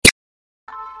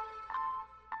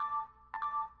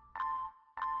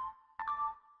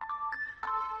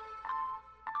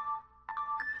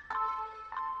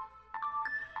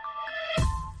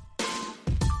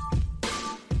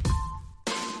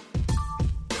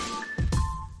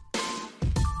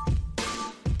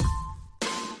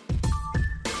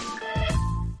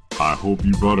hope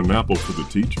you brought an apple for the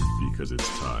teacher because it's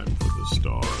time for the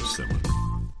Star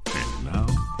Seminar. And now,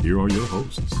 here are your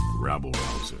hosts, Rabble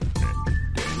Rouser and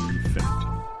Danny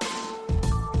Phantom.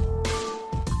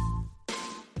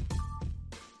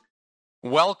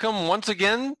 Welcome once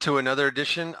again to another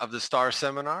edition of the Star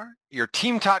Seminar, your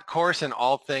team-taught course in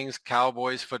all things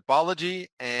Cowboys footballogy.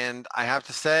 And I have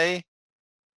to say,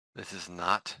 this is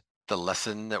not the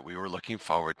lesson that we were looking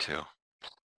forward to.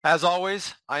 As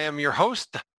always, I am your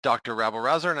host, Dr. Rabble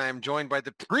Rouser, and I am joined by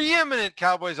the preeminent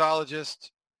Cowboysologist,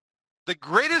 the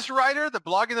greatest writer that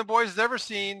Blogging the Boys has ever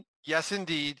seen. Yes,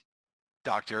 indeed,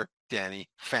 Dr. Danny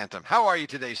Phantom. How are you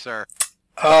today, sir?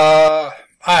 I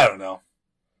don't know.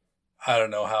 I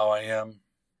don't know how I am,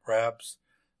 Rabs.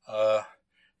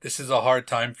 This is a hard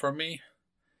time for me.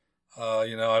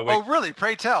 I wake. Oh, really?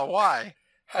 Pray tell. Why?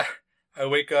 I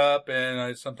wake up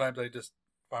and sometimes I just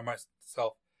find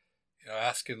myself,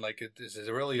 asking like, is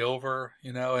it really over?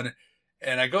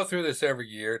 And I go through this every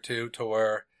year too, to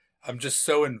where I'm just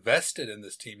so invested in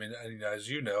this team. And as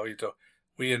you know,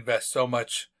 we invest so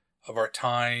much of our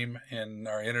time and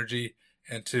our energy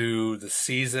into the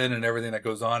season and everything that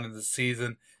goes on in the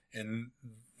season and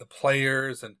the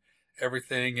players and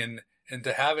everything. And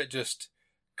to have it just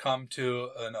come to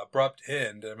an abrupt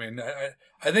end. I mean,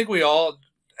 I think we all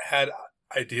had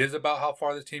ideas about how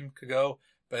far the team could go,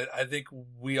 but I think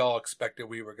we all expected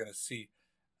we were going to see,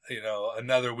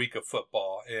 another week of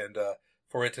football, and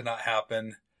for it to not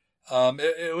happen,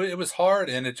 it was hard.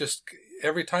 And it just,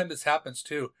 every time this happens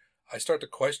too, I start to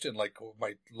question like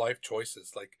my life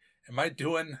choices. Like, am I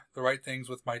doing the right things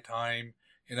with my time?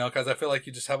 Because I feel like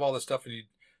you just have all this stuff and you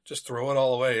just throw it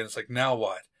all away, and it's like, now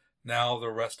what? Now the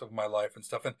rest of my life and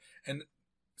stuff. And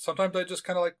sometimes I just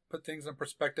kind of like put things in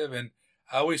perspective, and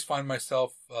I always find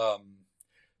myself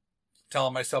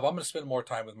telling myself, I'm going to spend more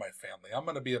time with my family. I'm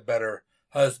going to be a better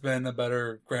husband, a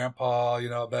better grandpa,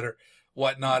 a better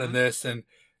whatnot in this. And,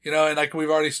 and like we've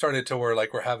already started to where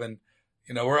like we're having,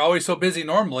 we're always so busy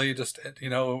normally, just,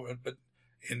 but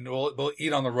we'll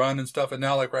eat on the run and stuff. And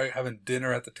now like we're having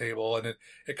dinner at the table, and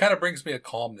it kind of brings me a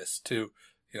calmness too,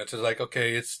 to like,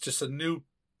 okay, it's just a new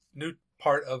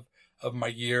part of my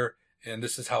year, and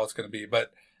this is how it's going to be.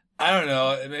 But I don't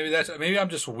know. Maybe I'm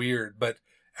just weird, but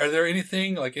are there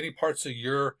anything like any parts of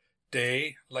your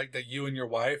day like that you and your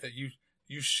wife that you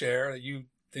share that you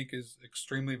think is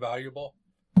extremely valuable?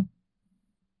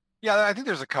 Yeah, I think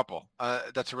there's a couple.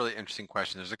 That's a really interesting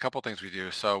question. There's a couple things we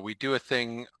do. So we do a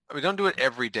thing. We don't do it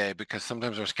every day because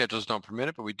sometimes our schedules don't permit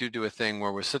it, but we do a thing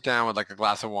where we sit down with like a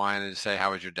glass of wine and say,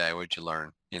 how was your day? What did you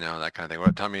learn? That kind of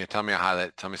thing. Tell me a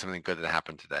highlight. Tell me something good that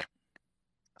happened today.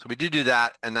 So we do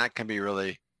that, and that can be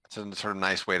really, it's a sort of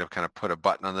nice way to kind of put a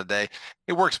button on the day.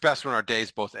 It works best when our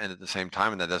days both end at the same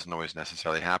time, and that doesn't always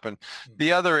necessarily happen. Mm-hmm.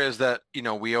 The other is that,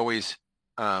 we always,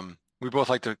 we both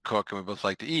like to cook and we both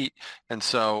like to eat. And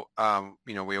so,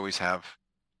 we always have,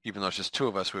 even though it's just two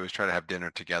of us, we always try to have dinner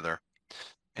together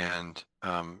and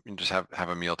just have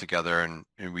a meal together. And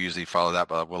we usually follow that,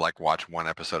 but we'll like watch one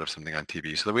episode of something on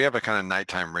TV. So that we have a kind of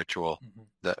nighttime ritual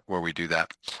where we do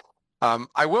that.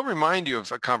 I will remind you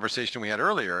of a conversation we had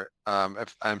earlier.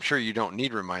 I'm sure you don't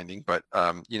need reminding, but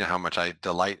you know how much I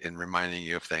delight in reminding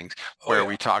you of things, where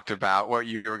we talked about what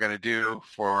you were going to do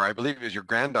for, I believe it was your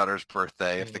granddaughter's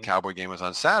birthday, if the Cowboy game was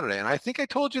on Saturday. And I think I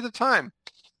told you at the time,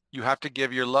 you have to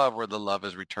give your love where the love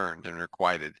is returned and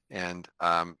requited. And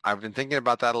I've been thinking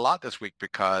about that a lot this week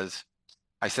because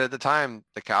I said at the time,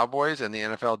 the Cowboys and the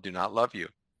NFL do not love you.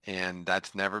 And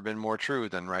that's never been more true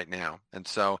than right now. And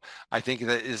so I think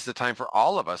that is the time for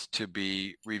all of us to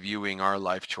be reviewing our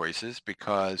life choices,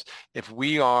 because if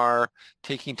we are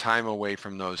taking time away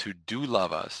from those who do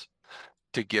love us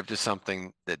to give to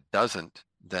something that doesn't,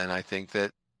 then I think that,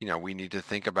 we need to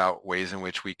think about ways in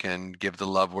which we can give the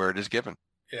love where it is given.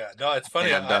 Yeah, no, it's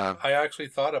funny. And, I actually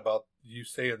thought about you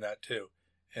saying that too.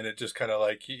 And it just kind of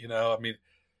like,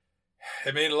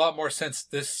 it made a lot more sense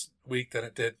this week than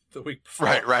it did the week before.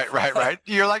 Right.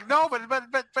 You're like, no, but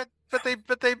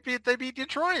they beat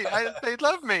Detroit. They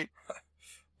love me.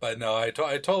 But no, I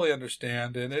totally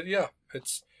understand, and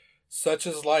it's such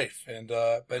is life, and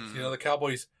but the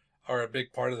Cowboys are a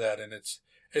big part of that, and it's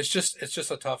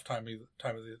just a tough time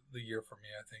of the year for me,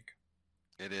 I think.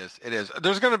 It is.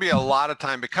 There's going to be a lot of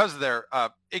time because of their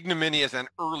ignominious and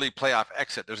early playoff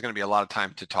exit. There's going to be a lot of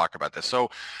time to talk about this. So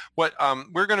what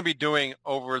we're going to be doing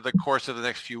over the course of the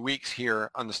next few weeks here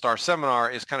on the Star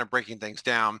Seminar is kind of breaking things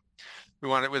down.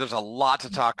 There's a lot to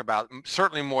talk about,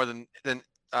 certainly more than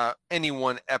any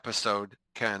one episode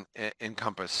can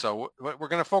encompass. So what we're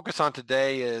going to focus on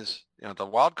today is the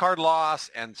wild card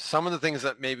loss and some of the things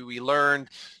that maybe we learned,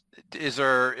 Is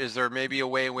there maybe a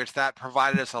way in which that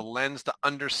provided us a lens to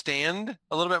understand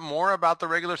a little bit more about the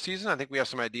regular season? I think we have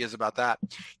some ideas about that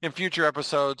in future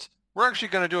episodes. We're actually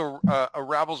going to do a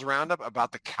Rabbles roundup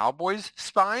about the Cowboys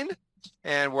spine,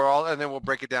 and then we'll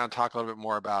break it down, talk a little bit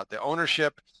more about the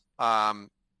ownership,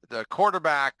 the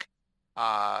quarterback,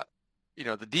 the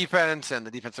defense and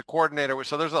the defensive coordinator.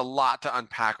 So there's a lot to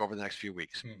unpack over the next few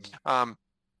weeks. Mm-hmm.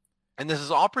 And this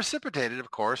is all precipitated,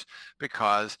 of course,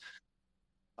 because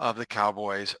of the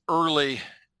Cowboys' early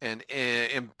and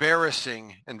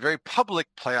embarrassing and very public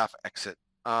playoff exit.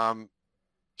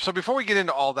 So before we get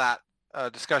into all that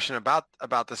discussion about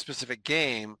the specific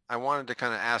game, I wanted to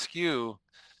kind of ask you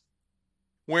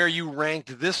where you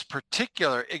ranked this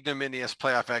particular ignominious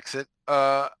playoff exit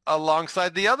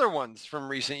alongside the other ones from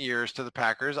recent years to the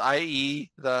Packers, i.e.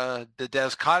 the Des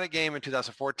Cottet game in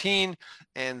 2014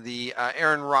 and the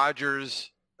Aaron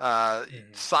Rodgers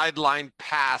sideline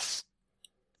pass,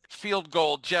 field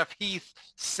goal, Jeff Heath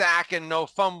sack and no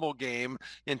fumble game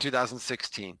in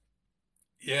 2016.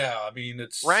 Yeah, I mean,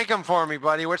 it's... Rank them for me,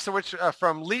 buddy. Which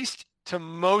from least to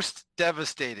most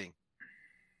devastating?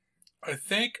 I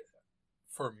think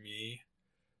for me,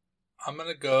 I'm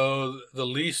going to go, the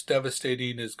least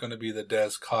devastating is going to be the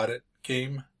Des Cottet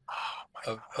game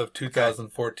of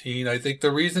 2014. Okay. I think the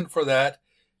reason for that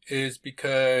is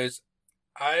because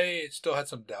I still had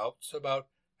some doubts about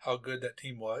how good that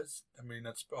team was. I mean,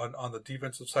 that's on the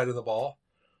defensive side of the ball.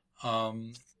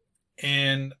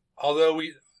 And although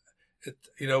we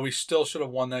still should have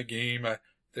won that game,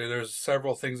 there's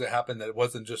several things that happened that it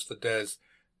wasn't just the Des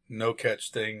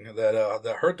no-catch thing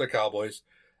that hurt the Cowboys.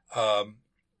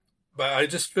 But I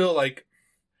just feel like,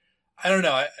 I don't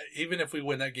know, even if we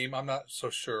win that game, I'm not so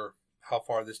sure how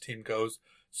far this team goes.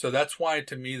 So that's why,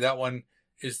 to me, that one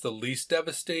is the least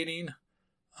devastating.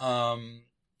 And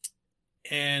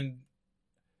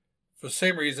for the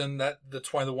same reason,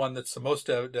 that's why the one that's the most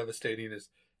devastating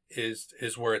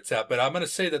is where it's at. But I'm going to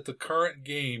say that the current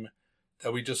game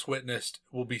that we just witnessed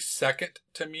will be second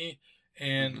to me.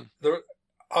 And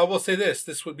I will say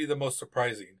this would be the most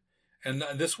surprising. And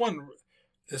this one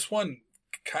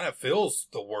kind of feels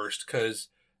the worst because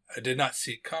I did not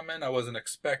see it coming. I wasn't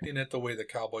expecting it. The way the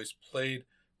Cowboys played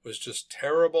was just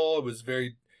terrible. It was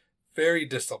very, very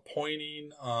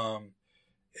disappointing.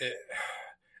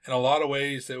 In a lot of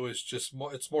ways, it was just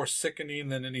it's more sickening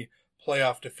than any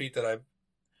playoff defeat that I've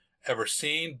ever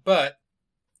seen. But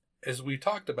as we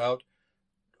talked about,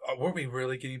 were we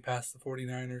really getting past the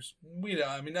 49ers?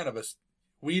 None of us,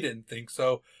 we didn't think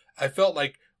so. I felt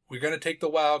like we're going to take the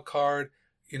wild card.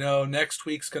 Next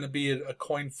week's going to be a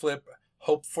coin flip,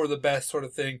 hope for the best sort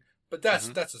of thing. But that's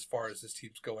as far as this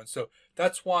team's going. So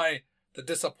that's why the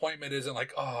disappointment isn't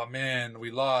like, oh man,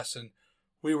 we lost and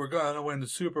we were going to win the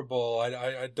Super Bowl.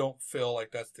 I don't feel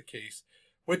like that's the case,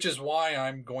 which is why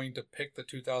I'm going to pick the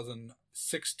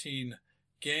 2016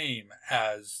 game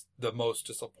as the most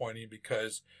disappointing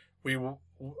because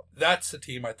that's the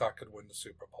team I thought could win the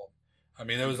Super Bowl. I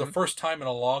mean, it was the first time in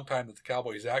a long time that the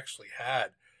Cowboys actually had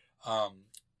a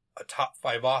top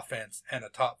 5 offense and a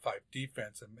top 5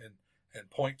 defense and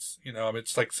points.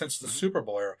 It's like since the Super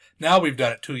Bowl era. Now we've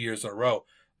done it 2 years in a row.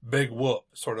 Big whoop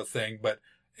sort of thing. But,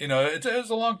 it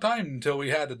was a long time until we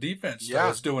had a defense that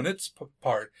was doing its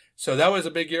part. So that was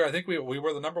a big year. I think we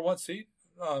were the number 1 seed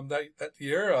that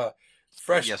year.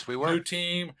 Fresh new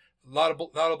team. A lot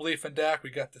of belief in Dak. We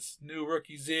got this new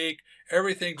rookie Zeke.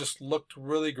 Everything just looked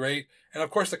really great. And of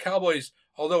course the Cowboys,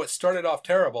 although it started off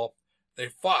terrible, they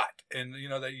fought. And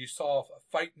that you saw a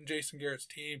fight in Jason Garrett's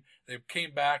team. They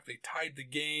came back. They tied the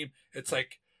game. It's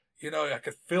like, I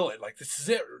could feel it. Like, this is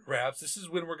it, Rabs. This is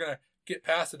when we're going to get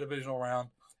past the divisional round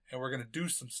and we're going to do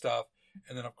some stuff.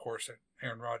 And then of course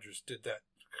Aaron Rodgers did that,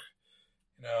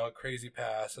 crazy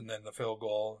pass and then the field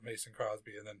goal, Mason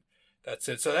Crosby, and then that's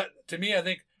it. So that, to me, I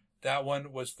think that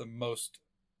one was the most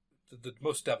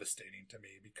devastating to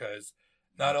me because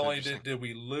not only did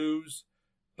we lose,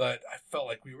 but I felt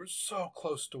like we were so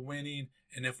close to winning.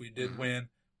 And if we did win,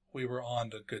 we were on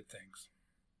to good things.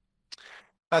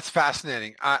 That's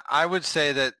fascinating. I would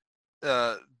say that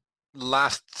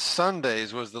last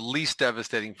Sunday's was the least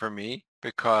devastating for me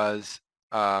because,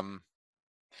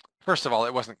 first of all,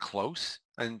 it wasn't close.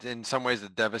 And in some ways, the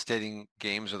devastating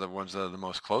games are the ones that are the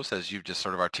most close, as you've just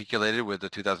sort of articulated with the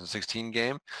 2016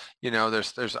 game.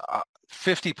 There's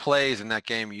 50 plays in that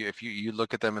game. If you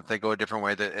look at them, if they go a different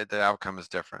way, the outcome is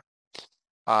different.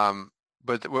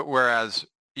 But whereas,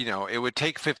 it would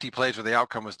take 50 plays where the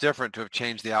outcome was different to have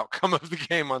changed the outcome of the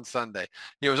game on Sunday.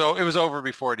 It was over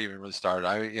before it even really started.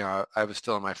 I was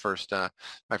still in my first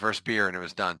beer and it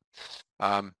was done.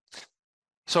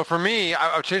 So for me,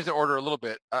 I'll change the order a little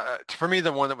bit. For me,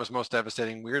 the one that was most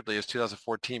devastating, weirdly, is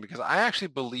 2014 because I actually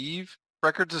believe,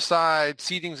 records aside,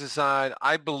 seedings aside,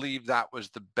 I believe that was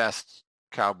the best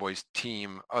Cowboys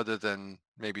team other than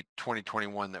maybe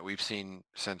 2021 that we've seen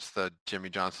since the Jimmy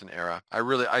Johnson era.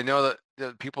 I know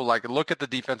that people look at the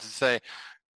defense and say,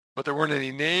 but there weren't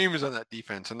any names on that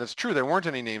defense. And that's true. There weren't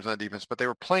any names on that defense, but they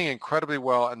were playing incredibly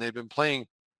well, and they've been playing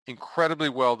incredibly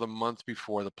well the month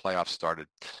before the playoffs started.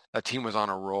 That team was on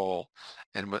a roll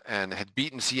and had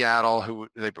beaten Seattle, who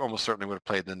they almost certainly would have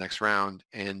played in the next round,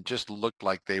 and just looked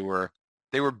like they were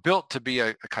built to be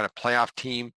a kind of playoff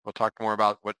team. We'll talk more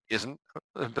about what isn't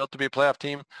built to be a playoff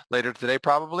team later today,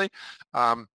 probably.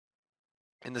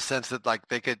 In the sense that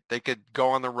they could go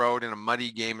on the road in a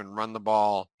muddy game and run the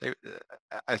ball.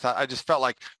 I just felt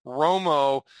like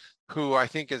Romo, who I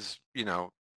think is,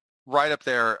 right up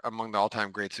there among the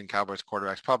all-time greats in Cowboys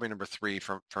quarterbacks, probably number 3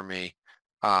 for me.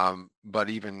 But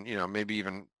even, maybe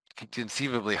even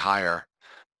conceivably higher,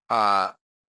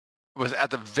 was at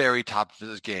the very top of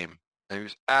his game. And he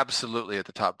was absolutely at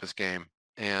the top of his game.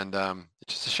 And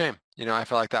it's just a shame. I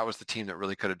felt like that was the team that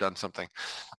really could have done something.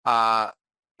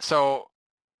 So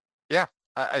yeah,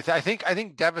 I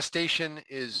think devastation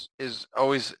is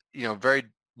always, very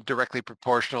directly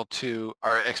proportional to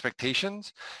our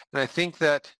expectations. And I think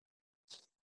that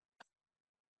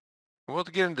we'll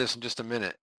get into this in just a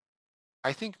minute.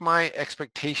 I think my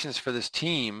expectations for this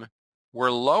team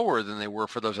were lower than they were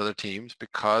for those other teams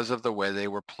because of the way they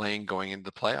were playing going into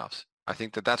the playoffs. I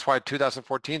think that's why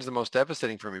 2014 is the most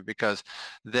devastating for me, because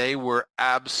they were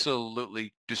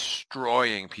absolutely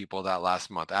destroying people that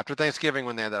last month. After Thanksgiving,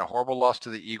 when they had that horrible loss to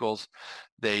the Eagles,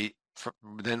 they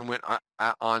then went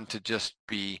on to just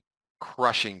be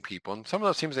crushing people. And some of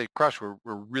those teams they crushed were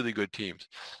really good teams.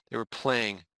 They were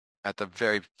playing at the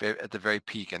very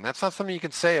peak. And that's not something you can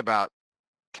say about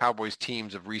Cowboys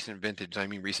teams of recent vintage. I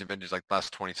mean, recent vintage, like the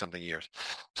last 20-something years.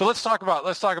 So let's talk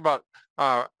about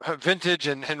vintage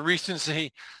and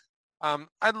recency.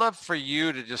 I'd love for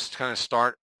you to just kind of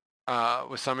start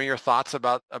with some of your thoughts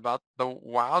about the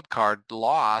wild card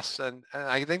loss. And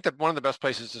I think that one of the best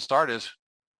places to start is,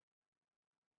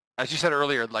 as you said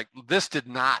earlier, this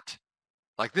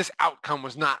outcome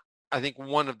was not, I think,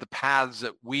 one of the paths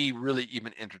that we really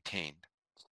even entertained.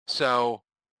 So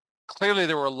clearly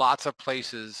there were lots of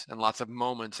places and lots of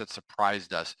moments that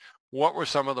surprised us. What were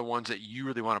some of the ones that you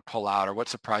really want to pull out, or what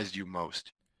surprised you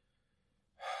most?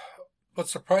 What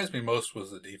surprised me most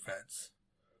was the defense.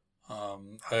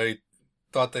 I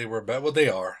thought they were better. Well, they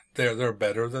are. They're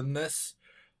better than this.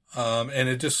 And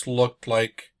it just looked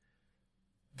like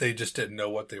they just didn't know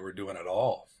what they were doing at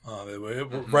all.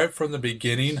 Right from the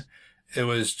beginning, it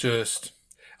was just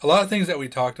a lot of things that we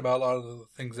talked about, a lot of the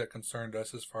things that concerned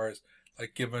us as far as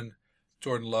giving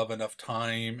Jordan Love enough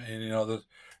time and,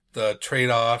 the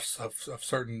trade-offs of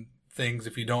certain things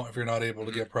if you're not able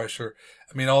to get pressure.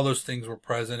 I mean, all those things were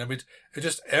present. I mean, it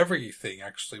just everything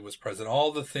actually was present.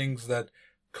 All the things that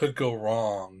could go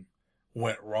wrong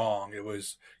went wrong. It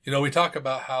was, we talk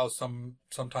about how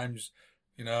sometimes,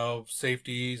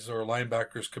 safeties or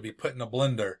linebackers could be put in a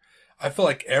blender. I feel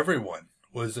like everyone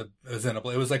was in a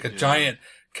blender. It was like a giant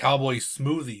Cowboy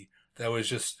smoothie that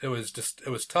was it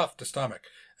was tough to stomach.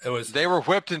 They were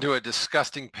whipped into a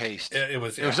disgusting paste. It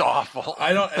was awful.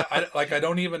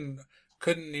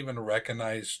 Couldn't even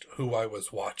recognize who I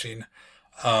was watching.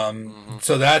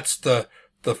 So that's the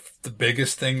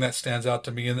biggest thing that stands out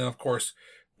to me. And then of course,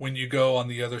 when you go on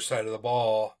the other side of the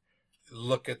ball,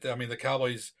 look at the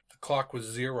Cowboys, the clock was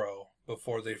 0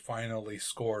 before they finally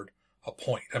scored a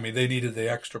point. I mean, they needed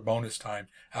the extra bonus time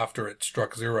after it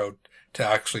struck 0 to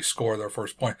actually score their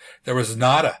first point. There was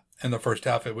nada in the first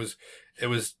half. It was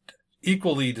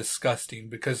equally disgusting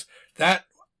because that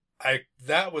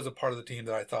was a part of the team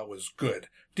that I thought was good.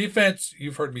 Defense,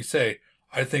 you've heard me say,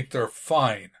 I think they're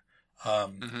fine.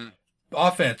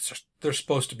 Offense, they're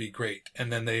supposed to be great,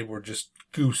 and then they were just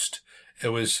goosed. It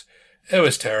was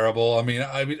terrible. I mean,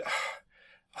 I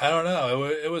don't know.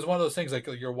 It was one of those things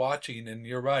you're watching, and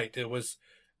you're right.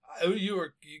 You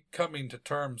were coming to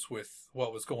terms with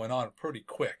what was going on pretty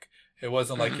quick. It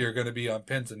wasn't like you're going to be on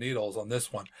pins and needles on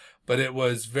this one, but it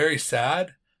was very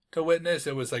sad to witness.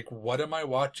 It was like, what am I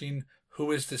watching?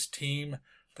 Who is this team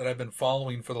that I've been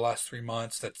following for the last 3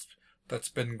 months? That's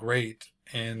been great,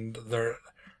 and they're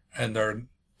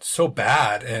so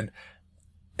bad, and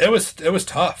it was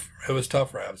tough. It was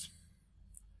tough, Rabs.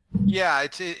 Yeah,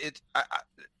 it's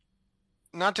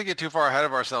not to get too far ahead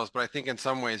of ourselves, but I think in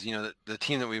some ways, the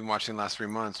team that we've been watching the last 3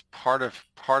 months, part of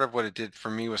what it did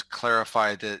for me was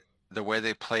clarify that the way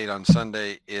they played on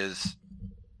Sunday it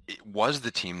was the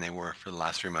team they were for the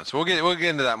last 3 months. So we'll get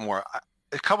into that more.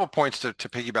 a couple points to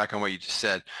piggyback on what you just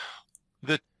said.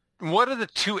 What are the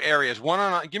two areas?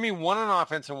 Give me one on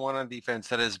offense and one on defense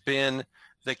that has been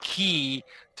the key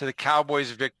to the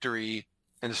Cowboys' victory,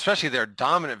 and especially their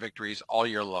dominant victories all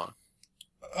year long.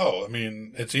 Oh, I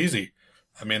mean, it's easy.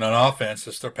 I mean, on offense,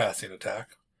 it's their passing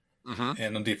attack,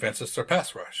 and on defense, it's their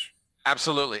pass rush.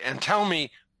 Absolutely. And tell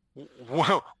me,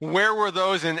 where were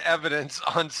those in evidence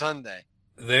on Sunday?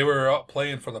 They were out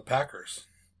playing for the Packers.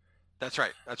 That's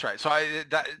right. So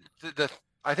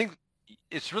I think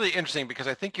it's really interesting because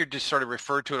I think you're just sort of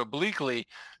referred to it obliquely.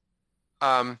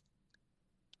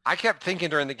 I kept thinking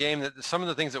during the game that some of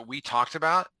the things that we talked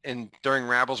about during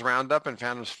Rabble's Roundup and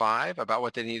Phantoms 5 about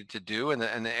what they needed to do and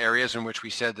the areas in which we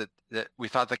said that we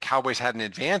thought the Cowboys had an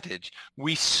advantage,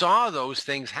 we saw those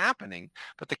things happening,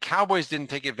 but the Cowboys didn't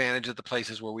take advantage of the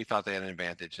places where we thought they had an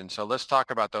advantage. And so let's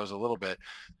talk about those a little bit.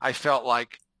 I felt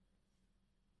like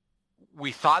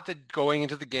we thought that going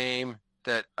into the game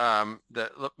that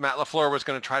Matt LaFleur was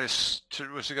going to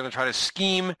try to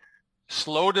scheme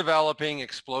slow developing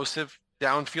explosive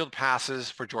downfield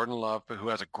passes for Jordan Love, who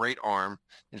has a great arm.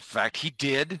 In fact, he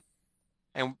did.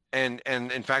 And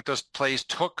in fact, those plays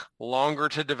took longer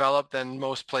to develop than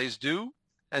most plays do.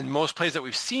 And most plays that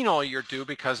we've seen all year do,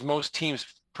 because most teams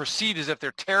proceed as if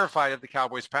they're terrified of the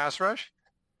Cowboys pass rush.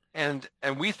 And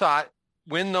we thought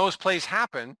when those plays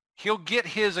happen, he'll get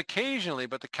his occasionally,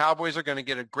 but the Cowboys are going to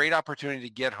get a great opportunity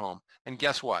to get home. And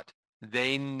guess what?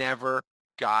 They never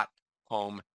got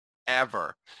home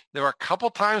ever. There were a couple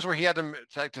times where he had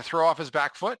to throw off his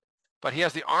back foot, but he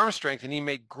has the arm strength, and he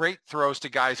made great throws to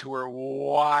guys who were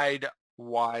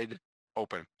wide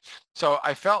open. So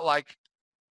I felt like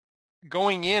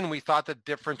going in, we thought the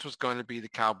difference was going to be the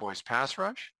Cowboys pass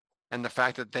rush and the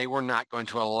fact that they were not going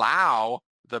to allow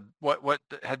what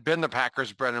had been the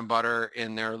Packers' bread and butter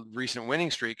in their recent winning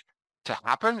streak to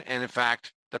happen. And in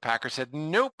fact, the Packers said,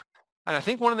 nope. And I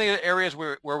think one of the areas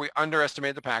where we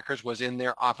underestimated the Packers was in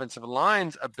their offensive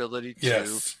line's ability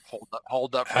to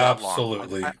hold up for that long.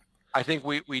 Absolutely. I think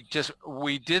we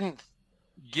didn't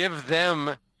give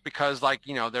them, because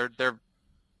they're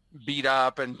beat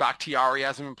up and Bakhtiari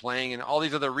hasn't been playing and all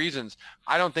these other reasons.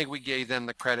 I don't think we gave them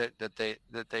the credit that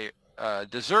they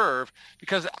deserve,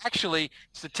 because actually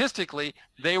statistically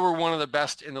they were one of the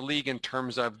best in the league in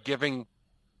terms of giving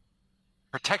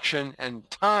protection and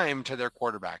time to their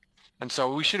quarterback. And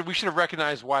so we should have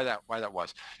recognized why that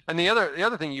was. And the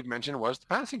other thing you mentioned was the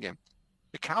passing game.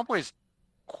 The Cowboys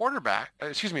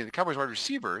the Cowboys wide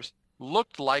receivers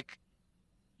looked like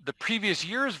the previous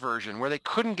year's version, where they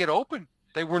couldn't get open.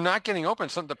 They were not getting open.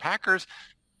 So the Packers,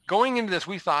 going into this,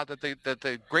 we thought that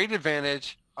the great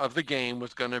advantage of the game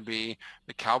was going to be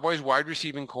the Cowboys wide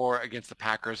receiving core against the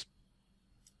Packers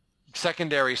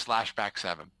secondary / back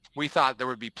seven. We thought there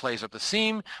would be plays up the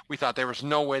seam. We thought there was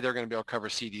no way they're going to be able to cover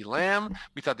CeeDee Lamb.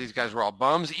 We thought these guys were all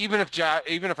bums, even if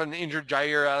an injured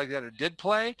Jair Alexander did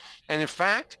play. And in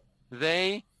fact,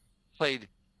 they played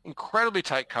incredibly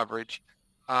tight coverage.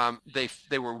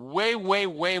 They were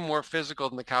way more physical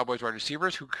than the Cowboys wide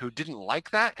receivers, who didn't like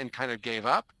that and kind of gave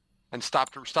up and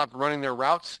stopped running their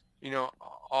routes,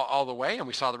 all the way. And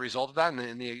we saw the result of that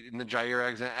in the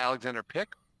Jair Alexander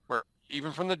pick, where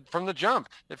even from the jump,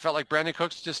 it felt like Brandon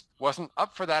Cooks just wasn't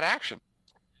up for that action,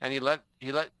 and he let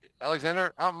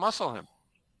Alexander outmuscle him.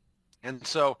 And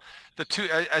so the two,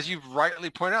 as you've rightly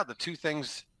pointed out, the two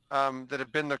things that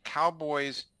have been the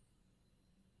Cowboys'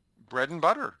 bread and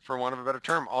butter, for want of a better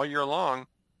term, all year long,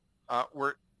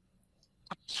 were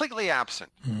completely absent.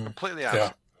 Completely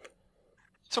absent. Yeah.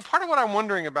 So part of what I'm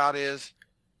wondering about is,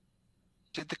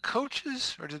 did the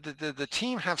coaches or did the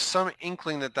team have some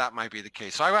inkling that might be the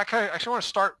case? So I actually want to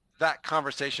start that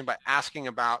conversation by asking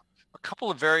about a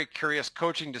couple of very curious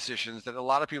coaching decisions that a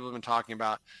lot of people have been talking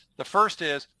about. The first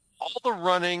is all the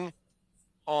running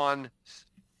on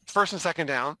first and second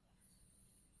down.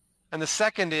 And the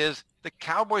second is the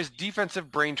Cowboys'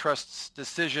 defensive brain trust's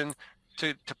decision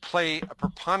to play a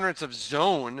preponderance of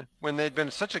zone when they'd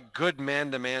been such a good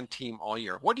man-to-man team all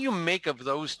year. What do you make of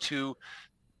those two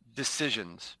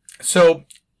decisions? So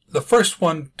the first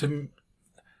question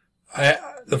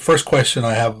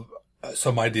I have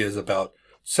some ideas about.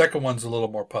 Second one's a little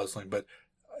more puzzling, but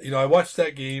I watched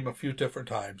that game a few different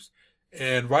times,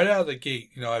 and right out of the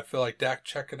gate, I feel like Dak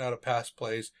checking out of pass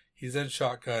plays. He's in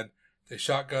shotgun. They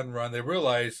shotgun run. They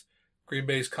realize Green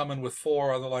Bay's coming with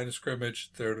 4 on the line of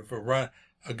scrimmage. They're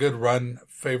a good run,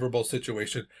 favorable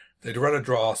situation. They'd run a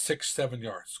draw 6-7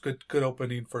 yards. Good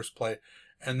opening first play.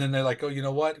 And then they're like, oh, you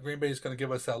know what? Green Bay's going to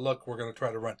give us that look. We're going to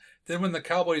try to run. Then when the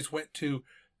Cowboys went to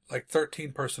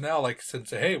 13 personnel, and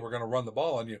say, hey, we're going to run the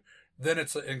ball on you. Then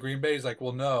and Green Bay's like,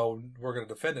 well, no, we're going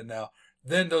to defend it now.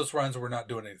 then those runs were not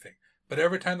doing anything. But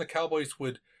every time the Cowboys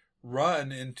would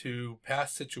run into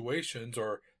pass situations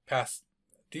or pass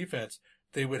defense,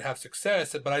 they would have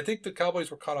success. But I think the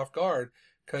Cowboys were caught off guard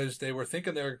because they were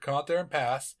thinking they were going to come out there and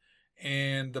pass,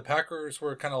 and the Packers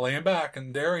were kind of laying back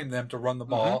and daring them to run the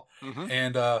ball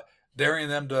and daring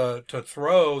them to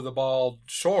throw the ball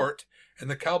short. And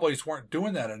the Cowboys weren't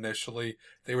doing that initially.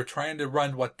 They were trying to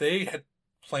run what they had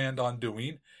planned on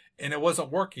doing, and it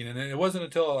wasn't working. And it wasn't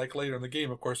until like later in the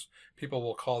game, of course, people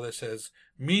will call this as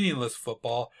meaningless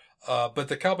football. But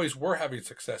the Cowboys were having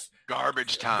success.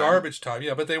 Garbage time. Garbage time,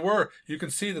 yeah. But they were. You can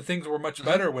see that things were much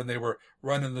better when they were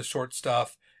running the short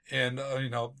stuff. And,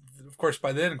 of course,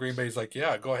 by then, Green Bay's like,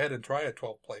 yeah, go ahead and try a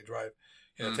 12-play drive.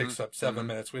 It takes up 7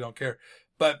 minutes. We don't care.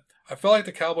 But I felt like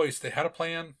the Cowboys, they had a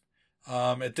plan.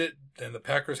 It did, and the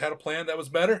Packers had a plan that was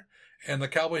better. And the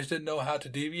Cowboys didn't know how to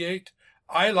deviate.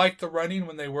 I liked the running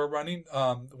when they were running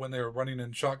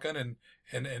in shotgun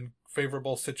and in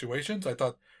favorable situations. I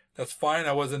thought that's fine.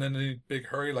 I wasn't in any big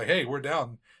hurry. Like, hey, we're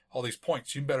down all these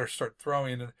points. You better start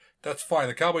throwing. And that's fine.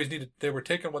 The Cowboys they were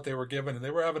taking what they were given and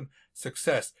they were having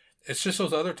success. It's just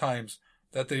those other times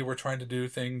that they were trying to do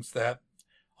things that,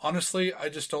 honestly, I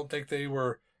just don't think they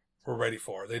were ready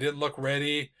for. They didn't look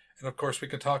ready. And of course, we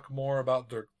can talk more about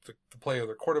the play of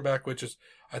their quarterback, which is,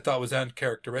 I thought, was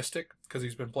uncharacteristic because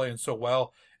he's been playing so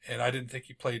well. And I didn't think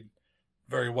he played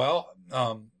very well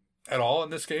at all in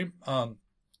this game.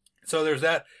 So there's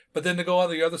that. But then to go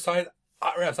on the other side,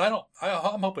 Rams,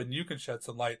 I'm hoping you can shed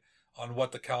some light on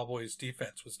what the Cowboys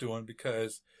defense was doing,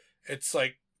 because it's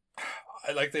like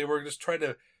they were just trying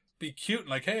to be cute and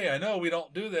like, hey, I know we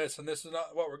don't do this and this is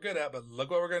not what we're good at, but look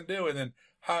what we're going to do. And then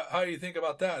how do you think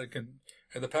about that?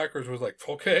 And the Packers was like,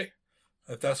 okay,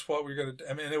 if that's what we're going to do.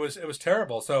 I mean, it was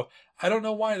terrible. So I don't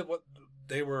know why what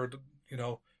they were,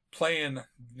 playing,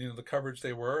 the coverage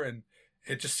they were. And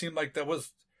it just seemed like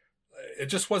it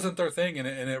just wasn't their thing. And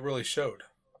it really showed.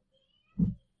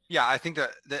 Yeah, I think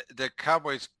that the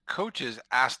Cowboys coaches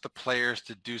asked the players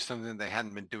to do something they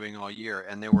hadn't been doing all year.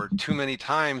 And there were too many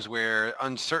times where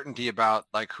uncertainty about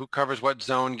like who covers what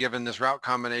zone given this route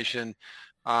combination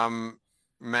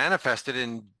manifested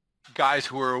in guys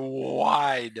who were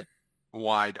wide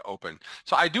open.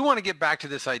 So I do want to get back to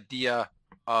this idea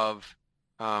of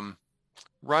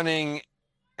running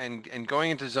and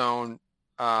going into zone.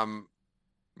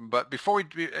 But before we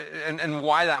do, and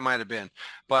why that might have been,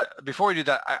 but before we do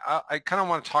that, I kind of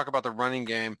want to talk about the running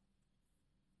game.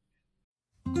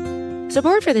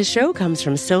 Support for this show comes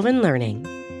from Sylvan Learning.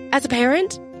 As a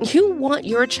parent, you want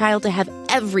your child to have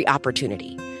every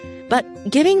opportunity, but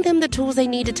giving them the tools they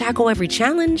need to tackle every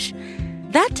challenge,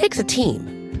 that takes a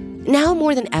team. Now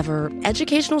more than ever,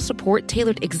 educational support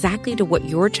tailored exactly to what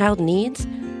your child needs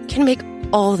can make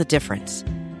all the difference.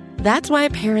 That's why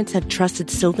parents have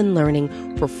trusted Sylvan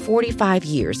Learning for 45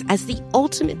 years as the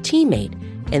ultimate teammate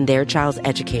in their child's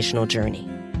educational journey,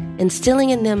 instilling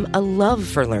in them a love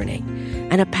for learning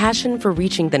and a passion for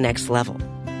reaching the next level.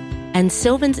 And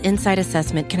Sylvan's Insight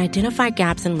Assessment can identify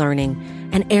gaps in learning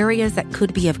and areas that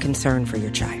could be of concern for your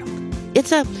child.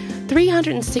 It's a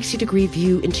 360-degree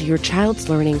view into your child's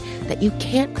learning that you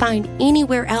can't find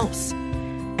anywhere else,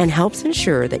 and helps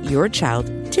ensure that your child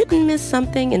didn't miss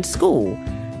something in school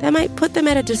that might put them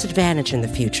at a disadvantage in the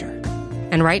future.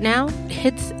 And right now,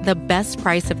 it's the best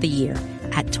price of the year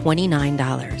at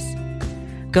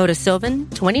 $29. Go to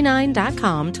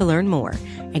sylvan29.com to learn more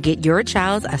and get your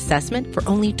child's assessment for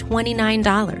only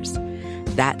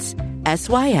 $29. That's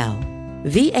SYLVAN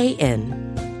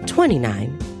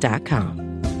 29.com.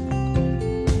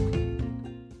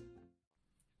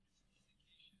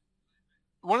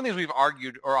 One of the things we've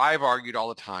argued, or I've argued all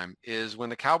the time, is when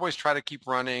the Cowboys try to keep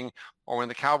running, or when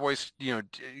the Cowboys,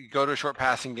 go to a short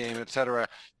passing game, et cetera,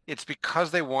 it's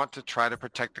because they want to try to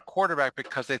protect the quarterback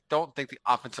because they don't think the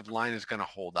offensive line is going to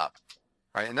hold up,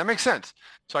 right? And that makes sense.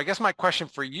 So I guess my question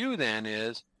for you then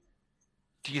is,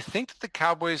 do you think that the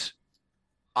Cowboys'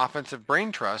 offensive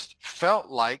brain trust felt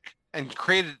like, and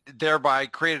thereby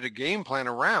created a game plan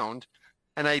around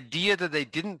an idea that they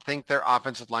didn't think their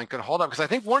offensive line could hold up? Because I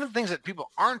think one of the things that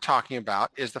people aren't talking about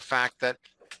is the fact that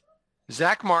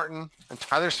Zach Martin and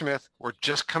Tyler Smith were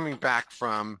just coming back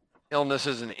from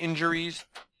illnesses and injuries.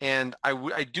 And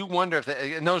I do wonder if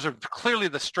and those are clearly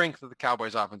the strength of the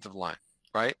Cowboys offensive line,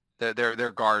 right?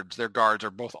 Their guards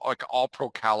are both like all pro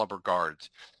caliber guards.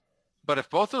 But if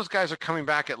both those guys are coming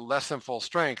back at less than full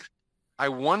strength, I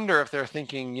wonder if they're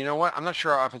thinking, you know what, I'm not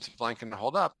sure our offensive line can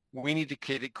hold up. We need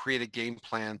to create a game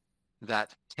plan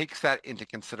that takes that into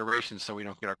consideration so we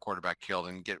don't get our quarterback killed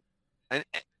and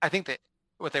I think that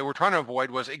what they were trying to avoid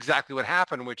was exactly what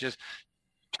happened, which is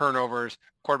turnovers,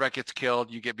 quarterback gets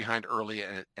killed, you get behind early,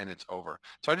 and it's over.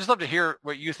 So I just love to hear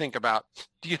what you think about.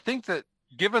 Do you think that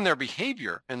given their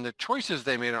behavior and the choices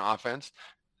they made on offense,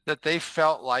 that they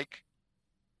felt like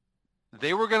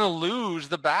they were going to lose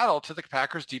the battle to the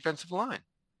Packers defensive line?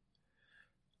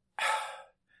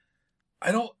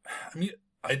 I don't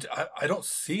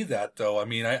see that though. I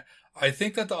mean, I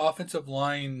think that the offensive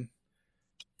line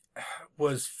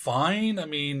was fine. I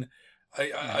mean,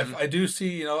 I do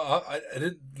see, you know, I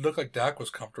didn't look like Dak was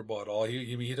comfortable at all.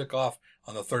 He took off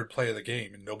on the third play of the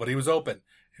game and nobody was open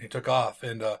and he took off.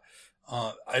 And,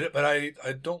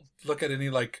 I don't look at any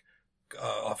like,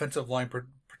 offensive line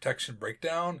protection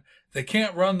breakdown. They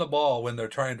can't run the ball when they're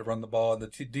trying to run the ball and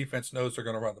the defense knows they're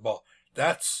going to run the ball.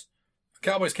 The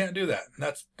Cowboys can't do that. And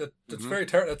that's very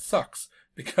terrible. That sucks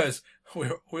because we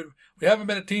haven't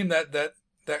been a team that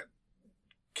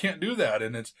can't do that.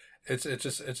 And it's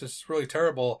just really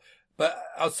terrible. But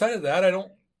outside of that, I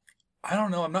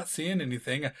don't know. I'm not seeing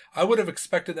anything. I would have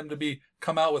expected them to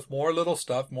come out with more little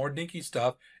stuff, more dinky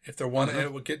stuff. If they're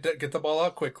it would get the ball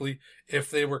out quickly.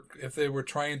 If they were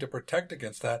trying to protect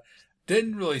against that,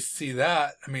 didn't really see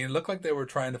that. I mean, it looked like they were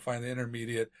trying to find the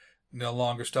intermediate,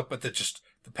 longer stuff, but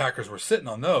the Packers were sitting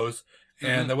on those,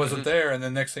 and that wasn't there. And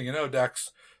then next thing you know,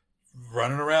 Dak's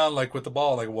running around like with the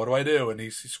ball, like what do I do? And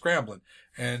he's scrambling.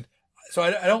 And so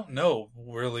I don't know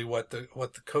really what the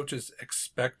coaches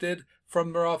expected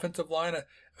from their offensive line,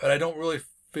 but I don't really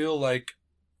feel like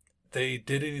they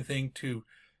did anything to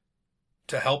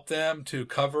help them to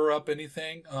cover up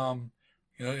anything.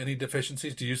 Any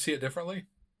deficiencies. Do you see it differently?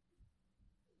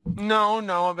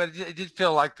 No, but it did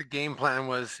feel like the game plan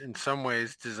was in some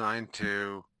ways designed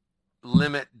to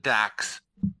limit Dak's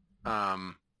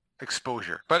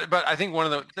exposure. But I think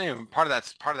one of the part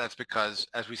of that's because,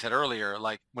 as we said earlier,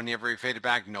 like whenever he faded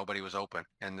back, nobody was open,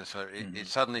 and it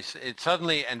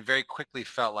suddenly and very quickly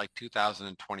felt like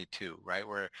 2022, right,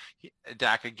 where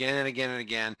Dak again and again and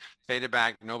again faded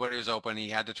back, nobody was open, he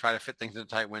had to try to fit things into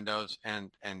tight windows, and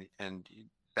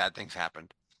bad things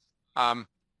happened.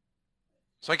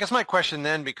 So I guess my question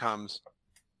then becomes,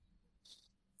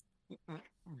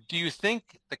 do you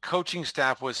think the coaching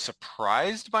staff was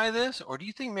surprised by this, or do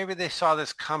you think maybe they saw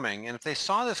this coming? And if they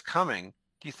saw this coming,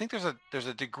 do you think there's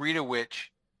a degree to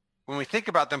which, when we think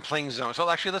about them playing zone, so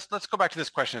actually let's go back to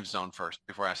this question of zone first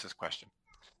before I ask this question.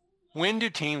 When do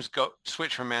teams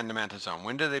switch from man-to-man to zone?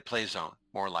 When do they play zone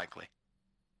more likely?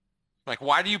 Like,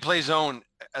 why do you play zone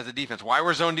as a defense? Why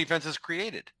were zone defenses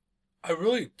created?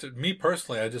 To me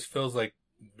personally, I just feels like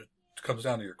it comes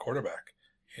down to your quarterback,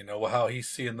 how he's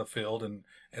seeing the field and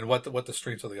what the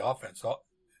strengths of the offense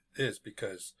is,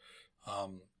 because, I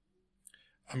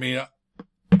mean,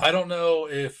 I don't know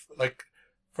if, like,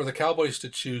 for the Cowboys to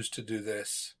choose to do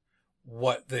this,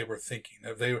 what they were thinking.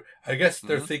 I guess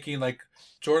they're thinking like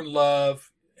Jordan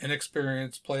Love,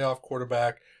 inexperienced playoff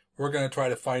quarterback. We're going to try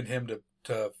to find him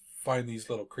to find these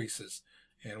little creases.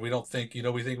 And we don't think,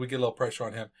 we think we get a little pressure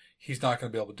on him. He's not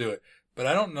going to be able to do it. But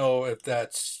I don't know if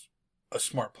that's a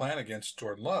smart plan against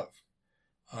Jordan Love.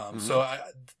 So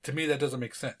to me, that doesn't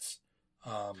make sense.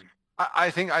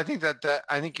 I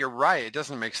think you're right. It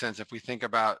doesn't make sense if we think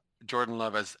about Jordan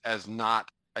Love as not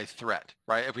a threat,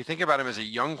 right? If we think about him as a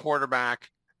young quarterback,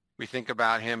 we think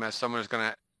about him as someone who's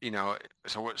going to,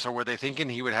 so were they thinking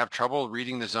he would have trouble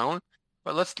reading the zone?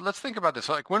 But let's think about this.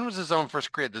 Like, when was the zone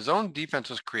first created? The zone defense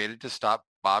was created to stop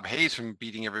Bob Hayes from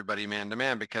beating everybody man to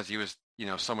man because he was,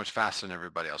 so much faster than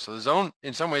everybody else. So the zone,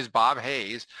 in some ways, Bob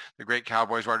Hayes, the great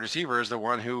Cowboys wide receiver, is the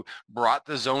one who brought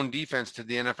the zone defense to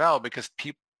the NFL because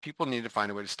people need to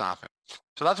find a way to stop him.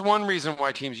 So that's one reason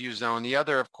why teams use zone. The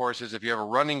other, of course, is if you have a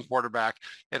running quarterback,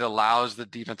 it allows the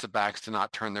defensive backs to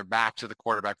not turn their back to the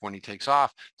quarterback when he takes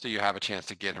off, so you have a chance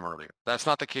to get him earlier. That's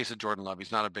not the case of Jordan Love.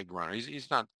 He's not a big runner. He's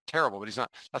not terrible, but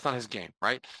that's not his game,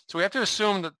 right? So we have to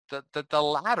assume that the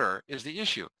latter is the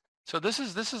issue. So this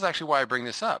is actually why I bring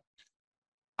this up.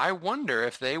 I wonder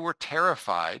if they were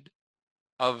terrified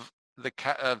of the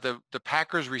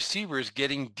Packers receivers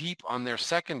getting deep on their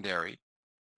secondary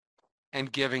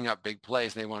and giving up big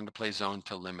plays. They wanted to play zone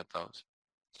to limit those.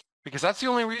 Because that's the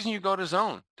only reason you go to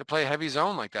zone, to play heavy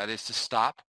zone like that, is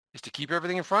to keep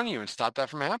everything in front of you and stop that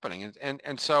from happening.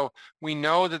 And so we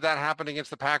know that happened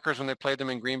against the Packers when they played them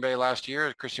in Green Bay last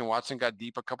year. Christian Watson got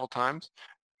deep a couple times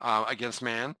against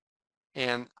man.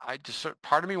 And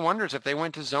part of me wonders if they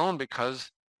went to zone because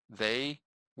they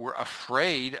were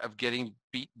afraid of getting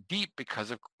beat deep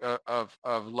because of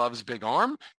Love's big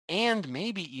arm, and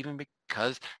maybe even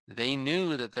because they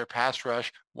knew that their pass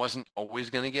rush wasn't always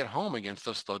going to get home against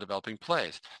those slow developing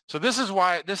plays. So this is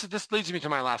why this leads me to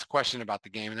my last question about the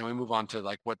game, and then we move on to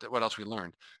like what else we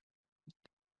learned.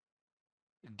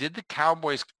 did the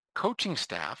Cowboys coaching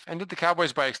staff and did the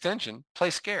Cowboys by extension play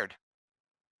scared?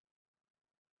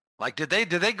 Like, did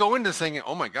they go into saying,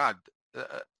 oh my God,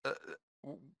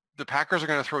 the Packers are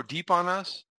going to throw deep on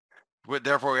us,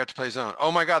 therefore we have to play zone.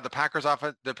 Oh my God, the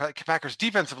Packers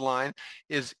defensive line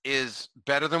is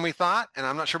better than we thought, and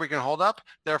I'm not sure we can hold up.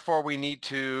 Therefore, we need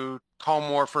to call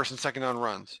more first and second down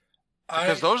runs.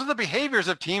 Because those are the behaviors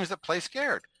of teams that play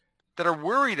scared, that are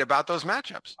worried about those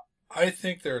matchups. I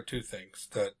think there are two things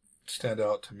that stand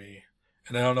out to me,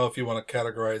 and I don't know if you want to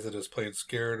categorize it as playing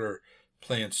scared or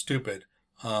playing stupid.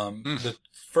 The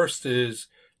first is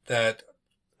that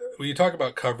when you talk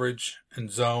about coverage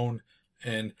and zone,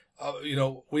 and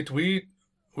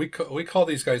we call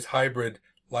these guys hybrid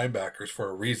linebackers for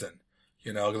a reason.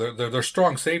 They're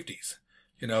strong safeties.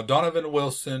 Donovan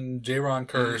Wilson, Jaron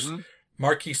Kearse,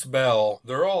 Marquise Bell,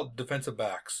 they're all defensive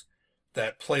backs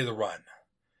that play the run.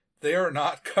 They are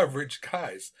not coverage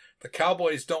guys. The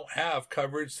Cowboys don't have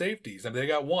coverage safeties. I mean, they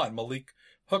got one, Malik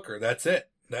Hooker. That's it.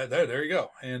 There you go.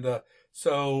 And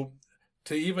so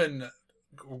to even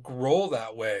roll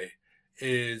that way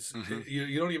is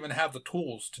you don't even have the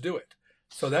tools to do it.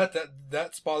 So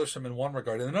that's bothersome in one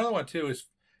regard. And another one too is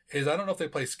I don't know if they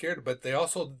play scared, but they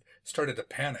also started to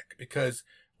panic because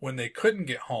when they couldn't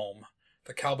get home,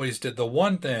 the Cowboys did the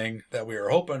one thing that we were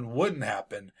hoping wouldn't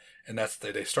happen, and that's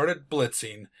they started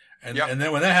blitzing. And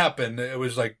then when that happened, it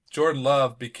was like Jordan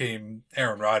Love became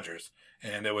Aaron Rodgers,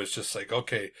 and it was just like,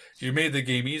 okay, you made the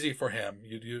game easy for him.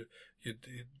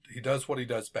 He does what he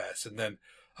does best. And then,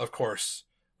 of course,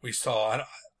 we saw,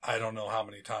 I don't know how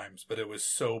many times, but it was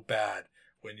so bad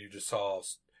when you just saw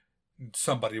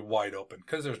somebody wide open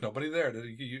because there's nobody there.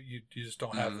 You just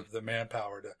don't have the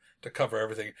manpower to cover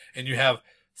everything. And you have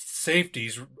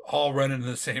safeties all running in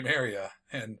the same area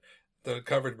and the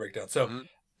coverage breakdown. So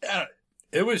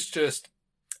it was just,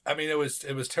 I mean, it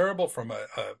was terrible from a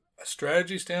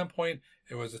strategy standpoint.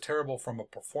 It was terrible from a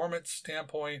performance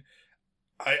standpoint.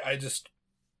 I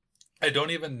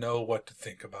don't even know what to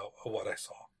think about what I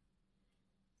saw.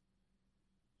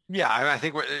 Yeah, I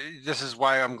think this is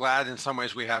why I'm glad in some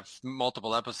ways we have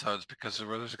multiple episodes, because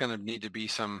there's going to need to be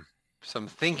some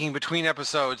thinking between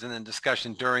episodes and then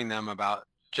discussion during them about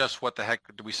just what the heck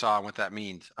we saw and what that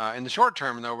means. In the short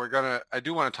term, though, I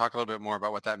do want to talk a little bit more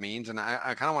about what that means. And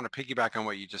I kind of want to piggyback on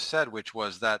what you just said, which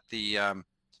was that the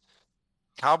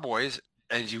Cowboys,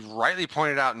 as you rightly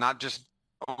pointed out, not just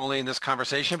only in this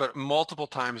conversation, but multiple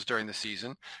times during the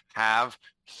season, have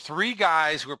three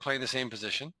guys who are playing the same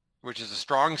position, which is a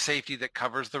strong safety that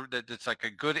covers that's like a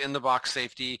good in the box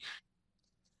safety,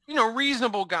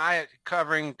 reasonable guy at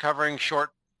covering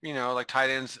short, like tight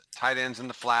ends in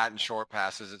the flat and short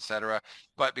passes, etc.,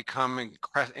 but become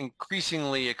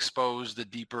increasingly exposed the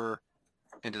deeper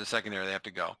into the secondary they have to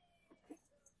go.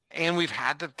 And we've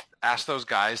had to ask those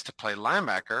guys to play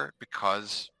linebacker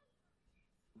because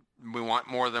we want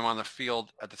more of them on the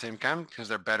field at the same time because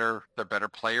they're better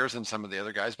players than some of the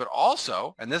other guys. But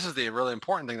also, and this is the really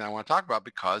important thing that I want to talk about,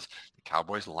 because the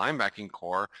Cowboys linebacking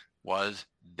core was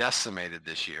decimated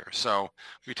this year. So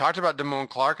we talked about Damone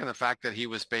Clark and the fact that he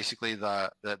was basically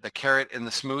the carrot in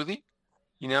the smoothie,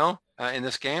 in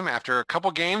this game after a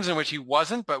couple games in which he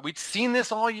wasn't, but we'd seen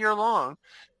this all year long.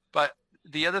 But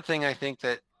the other thing I think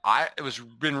that it was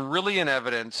been really in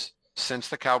evidence since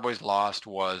the Cowboys lost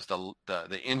was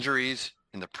the injuries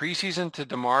in the preseason to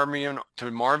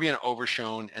Marvion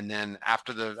Overshown, and then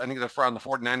after on the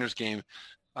 49ers game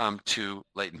to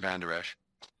Leighton Vander Esch.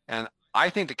 And I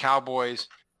think the Cowboys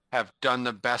have done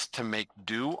the best to make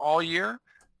do all year,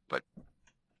 but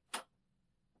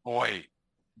boy,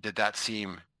 did that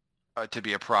seem to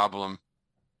be a problem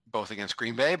both against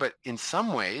Green Bay. But in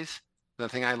some ways, the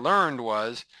thing I learned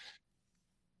was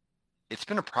it's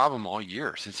been a problem all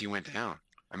year since he went down.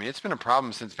 I mean, it's been a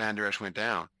problem since Vander Esch went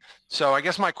down. So I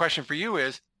guess my question for you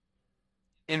is,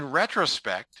 in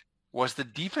retrospect, was the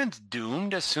defense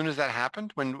doomed as soon as that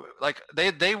happened? When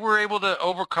they were able to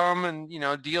overcome and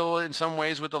deal in some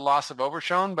ways with the loss of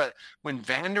Overshown, but when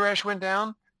Vander Esch went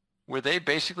down, were they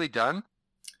basically done?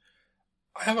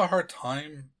 I have a hard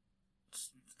time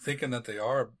thinking that they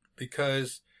are,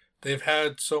 because they've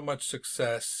had so much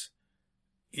success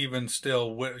even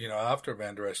still, after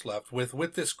Vander Esch left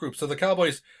with this group. So the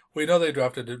Cowboys, we know they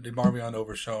drafted DeMarvion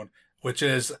Overshown, which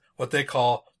is what they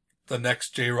call the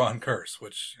next Jaron Kearse,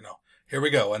 which, here we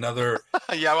go. Another.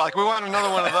 Yeah. We want another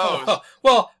one of those.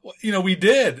 Well, we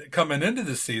did coming into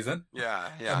this season. Yeah.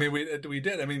 I mean, we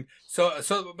did. I mean,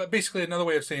 so but basically another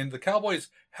way of saying the Cowboys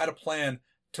had a plan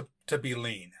to be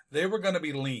lean. They were going to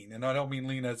be lean. And I don't mean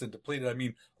lean as in depleted. I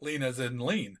mean lean as in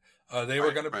lean. They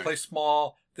were going to play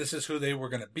small. This is who they were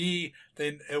going to be.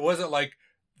 It wasn't like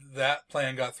that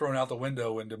plan got thrown out the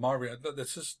window when DeMarvin.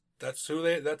 That's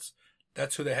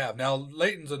who they have now.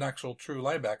 Leighton's an actual true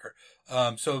linebacker,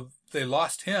 so they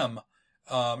lost him,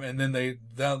 and then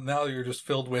now you're just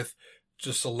filled with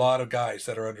just a lot of guys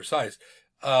that are undersized.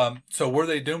 So were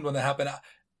they doomed when that happened?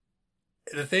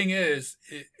 The thing is,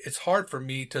 it's hard for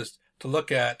me to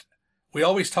look at. We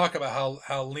always talk about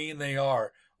how lean they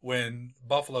are when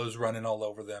Buffalo's running all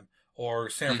over them or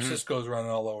San Francisco's running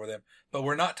all over them. But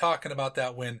we're not talking about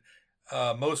that when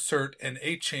Mostert and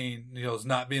A-Chain, is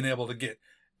not being able to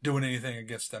doing anything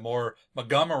against them, or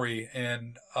Montgomery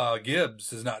and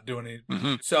Gibbs is not doing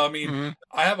anything. So, I mean,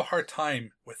 I have a hard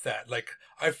time with that. Like,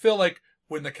 I feel like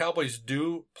when the Cowboys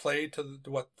do play to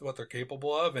what they're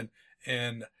capable of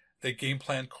and they game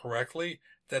plan correctly,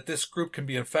 that this group can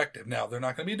be effective. Now, they're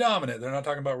not going to be dominant. They're not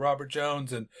talking about Robert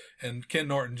Jones and Ken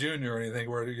Norton Jr. or anything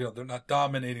where, they're not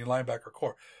dominating linebacker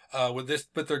core with this,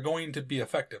 but they're going to be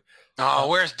effective.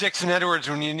 Where's Dixon Edwards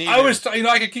when you need him?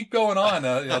 I could keep going on.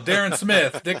 Darren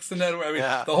Smith, Dixon Edwards. I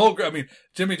mean, the whole,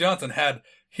 Jimmy Johnson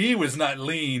he was not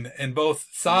lean in both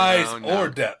size or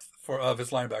depth of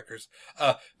his linebackers.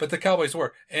 But the Cowboys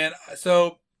were. And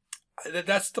so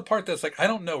that's the part that's like, I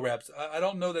don't know, Rabs. I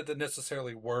don't know that they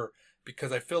necessarily were,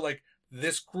 because I feel like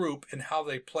this group and how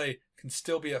they play can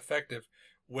still be effective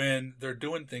when they're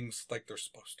doing things like they're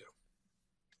supposed to.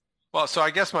 Well, so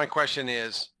I guess my question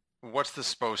is, what's this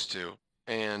supposed to,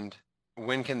 and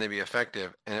when can they be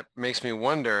effective? And it makes me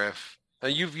wonder if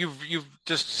you've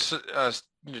just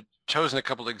chosen a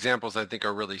couple of examples that I think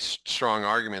are really strong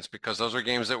arguments, because those are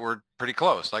games that were pretty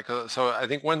close. So I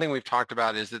think one thing we've talked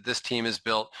about is that this team is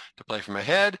built to play from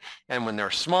ahead, and when they're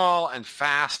small and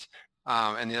fast,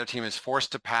 and the other team is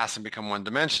forced to pass and become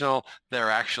one-dimensional,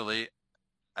 they're actually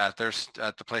at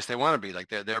the place they want to be. Like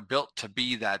they're built to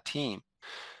be that team.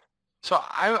 So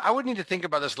I would need to think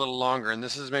about this a little longer, and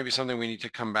this is maybe something we need to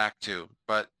come back to.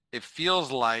 But it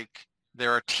feels like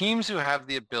there are teams who have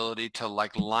the ability to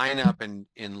line up in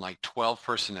 12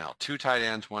 personnel, 2 tight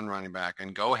ends, 1 running back,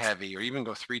 and go heavy, or even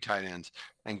go 3 tight ends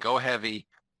and go heavy,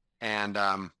 and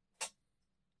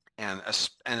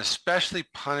especially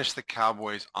punish the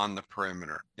Cowboys on the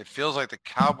perimeter. It feels like the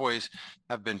Cowboys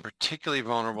have been particularly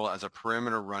vulnerable as a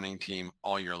perimeter running team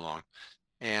all year long.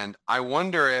 And I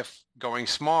wonder if going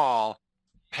small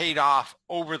paid off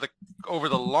over the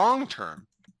long term.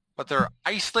 But there are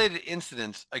isolated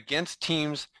incidents against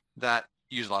teams that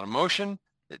use a lot of motion,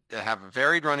 that have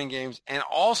varied running games, and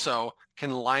also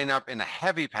can line up in a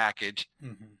heavy package.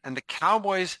 And the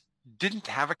Cowboys didn't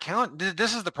have a counter.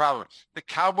 This is the problem. The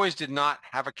Cowboys did not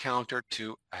have a counter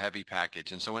to a heavy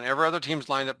package. And so whenever other teams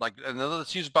lined up,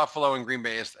 let's use Buffalo and Green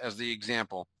Bay as the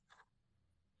example.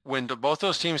 When both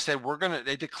those teams said,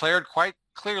 they declared quite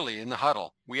clearly in the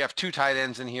huddle, we have 2 tight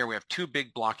ends in here. We have 2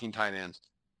 big blocking tight ends.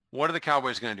 What are the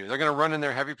Cowboys going to do? They're going to run in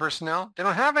their heavy personnel? They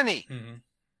don't have any.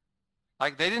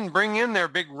 They didn't bring in their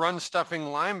big run-stuffing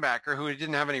linebacker who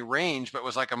didn't have any range but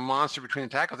was like a monster between the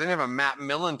tackles. They didn't have a Matt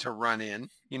Millen to run in,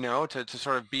 to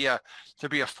sort of be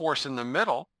a force in the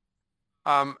middle.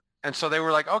 And so they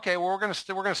were like, okay, well, we're going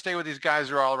to stay with these guys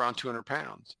who are all around 200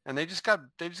 pounds. And they just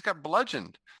got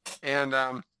bludgeoned. And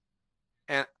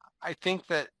I think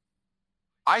that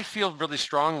I feel really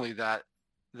strongly that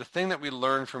the thing that we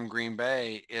learned from Green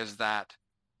Bay is that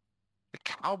the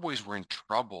Cowboys were in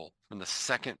trouble when the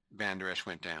second Van Der Esch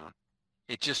went down.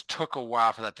 It just took a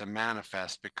while for that to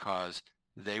manifest, because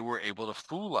they were able to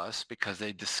fool us, because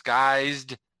they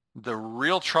disguised the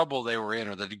real trouble they were in,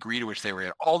 or the degree to which they were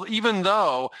in. Even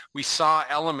though we saw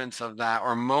elements of that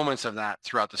or moments of that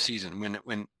throughout the season,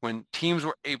 when teams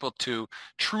were able to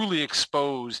truly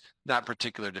expose that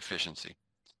particular deficiency.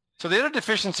 So the other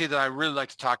deficiency that I really like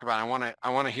to talk about, I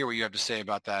want to hear what you have to say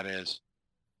about that, is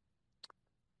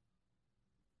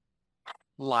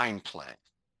line play,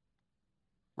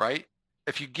 right?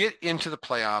 If you get into the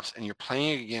playoffs and you're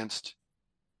playing against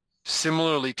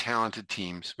similarly talented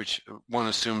teams, which one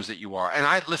assumes that you are,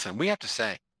 and we have to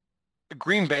say,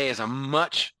 Green Bay is a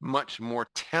much, much more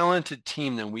talented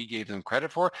team than we gave them credit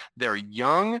for. They're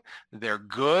young, they're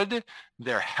good,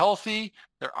 they're healthy,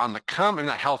 they're on the come. And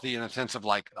not healthy in the sense of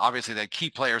obviously they had key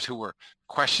players who were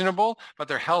questionable, but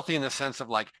they're healthy in the sense of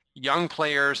young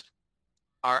players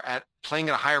are playing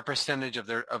at a higher percentage of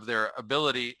their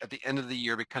ability at the end of the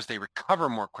year, because they recover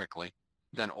more quickly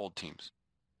than old teams.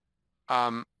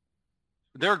 They're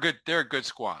a good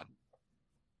squad.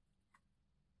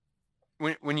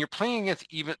 When you're playing against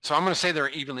so I'm going to say they're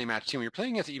an evenly matched team. When you're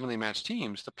playing against evenly matched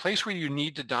teams, the place where you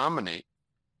need to dominate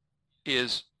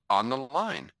is on the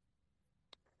line.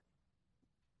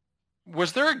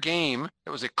 Was there a game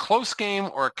that was a close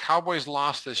game or a Cowboys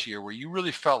loss this year where you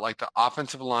really felt like the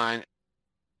offensive line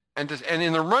And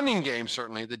in the running game,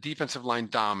 certainly, the defensive line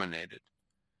dominated.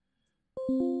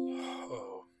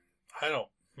 Oh, I don't.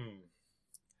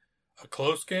 A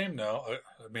close game? No.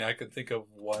 I mean, I could think of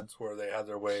ones where they had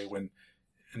their way when,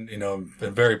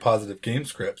 been very positive game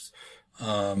scripts.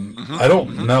 I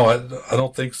don't know. I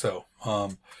don't think so.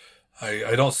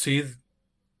 I don't see.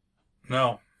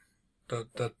 No.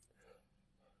 That.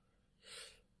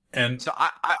 And so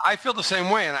I feel the same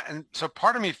way, and so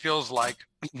part of me feels like,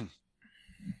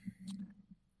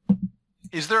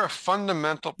 is there a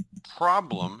fundamental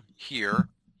problem here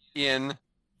in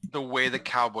the way the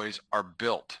Cowboys are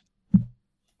built?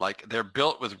 Like, they're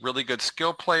built with really good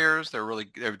skill players.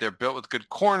 They're built with good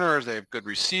corners. They have good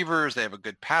receivers. They have a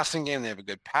good passing game. They have a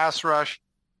good pass rush.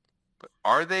 But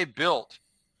are they built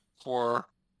for,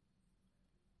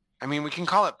 I mean, we can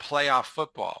call it playoff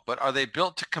football, but are they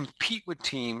built to compete with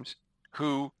teams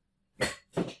who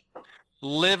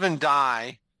live and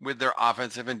die with their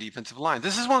offensive and defensive line?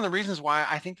 This is one of the reasons why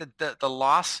I think that the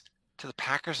loss to the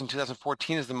Packers in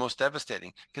 2014 is the most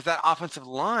devastating, because that offensive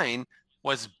line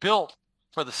was built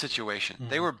for the situation. Mm-hmm.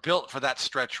 They were built for that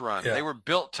stretch run. Yeah. They were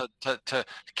built to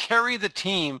carry the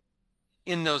team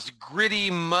in those gritty,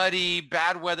 muddy,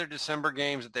 bad weather December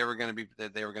games that they were going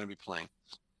to be playing.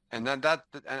 And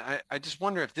I just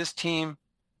wonder if this team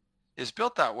is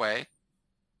built that way.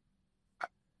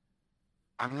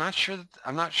 I'm not sure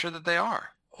that they are.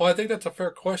 Well, I think that's a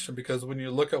fair question, because when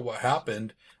you look at what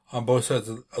happened on both sides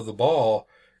of the ball,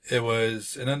 it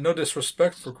was, and no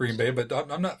disrespect for Green Bay, but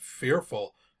I'm not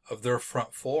fearful of their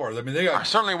front four. I mean, I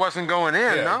certainly wasn't going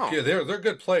in. Yeah, they're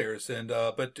good players, and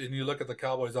you look at the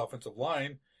Cowboys' offensive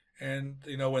line, and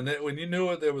when you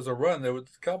knew there was a run, the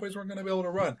Cowboys weren't going to be able to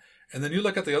run. And then you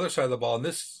look at the other side of the ball, and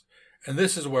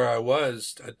this is where I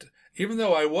was. Even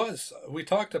though we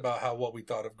talked about what we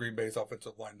thought of Green Bay's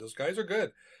offensive line. Those guys are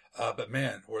good, but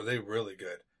man, were they really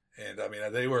good? And I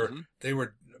mean, they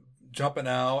were jumping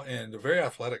out, and they're very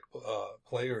athletic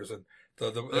players, and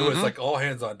it was like all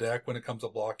hands on deck when it comes to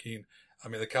blocking. I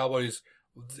mean, the Cowboys,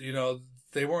 they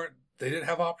didn't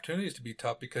have opportunities to be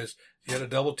tough because you had a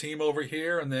double team over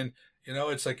here, and then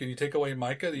it's like when you take away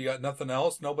Micah, you got nothing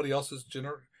else. Nobody else is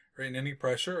generating any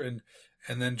pressure, and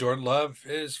then Jordan Love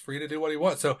is free to do what he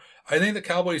wants. So I think the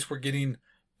Cowboys were getting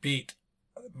beat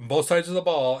on both sides of the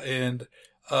ball, and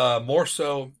more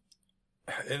so.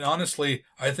 And honestly,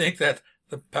 I think that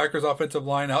the Packers offensive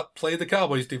line outplayed the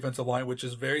Cowboys defensive line, which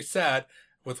is very sad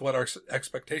with what our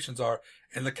expectations are.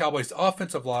 And the Cowboys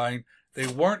offensive line, they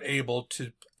weren't able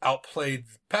to outplay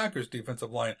the Packers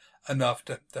defensive line enough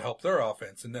to help their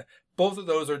offense. And both of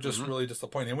those are just really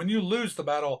disappointing. And when you lose the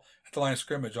battle at the line of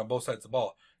scrimmage on both sides of the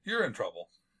ball, you're in trouble.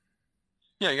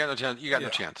 Yeah, you got no chance. No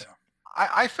chance. Yeah.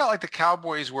 I felt like the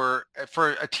Cowboys were,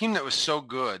 for a team that was so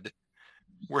good,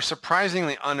 were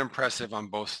surprisingly unimpressive on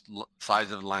both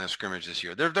sides of the line of scrimmage this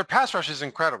year. Their pass rush is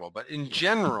incredible, but in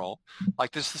general,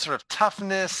 like this sort of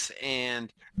toughness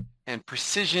and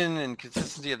precision and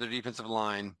consistency of their defensive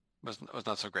line was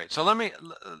not so great. So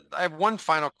I have one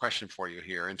final question for you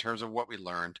here in terms of what we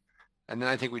learned, and then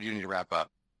I think we do need to wrap up.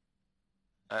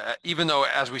 Even though,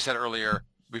 as we said earlier,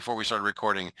 before we started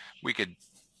recording, we could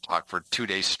talk for 2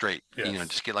 days straight, yes.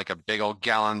 Just get like a big old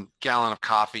gallon of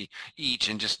coffee each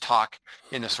and just talk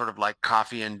in a sort of like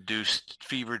coffee induced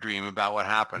fever dream about what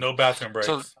happened. No bathroom breaks.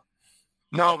 So,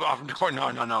 no.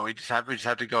 We just have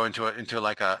to go into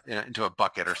a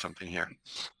bucket or something here.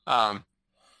 I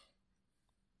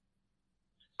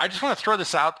just want to throw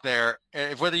this out there.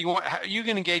 Whether you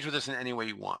can engage with this in any way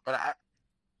you want, but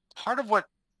part of what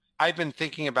I've been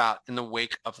thinking about in the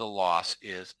wake of the loss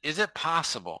is it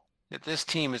possible that this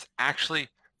team is actually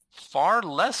far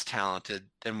less talented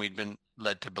than we'd been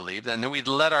led to believe, than we'd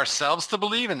led ourselves to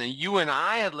believe, and then you and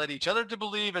I had led each other to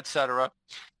believe, etc.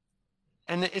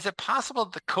 And is it possible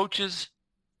that the coaches,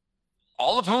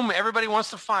 all of whom everybody wants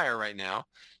to fire right now,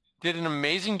 did an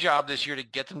amazing job this year to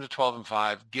get them to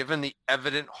 12-5, given the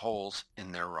evident holes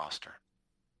in their roster?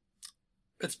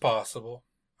 It's possible.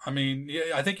 I mean,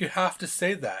 yeah, I think you have to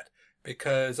say that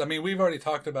because, I mean, we've already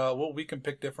talked about, we can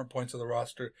pick different points of the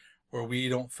roster where we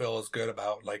don't feel as good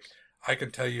about. Like, I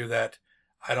can tell you that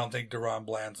I don't think Deron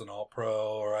Bland's an all-pro,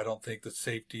 or I don't think the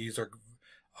safeties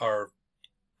are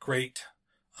great.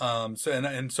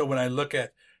 So when I look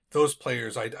at those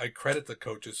players, I credit the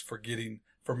coaches for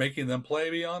making them play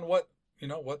beyond what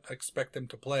I expect them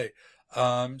to play.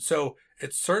 So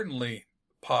it's certainly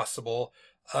possible,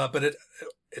 but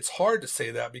it's hard to say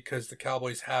that because the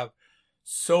Cowboys have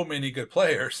so many good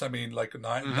players. I mean, like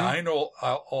nine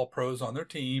all pros on their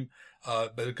team,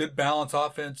 but a good balanced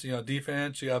offense,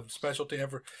 defense, you have special team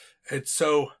effort.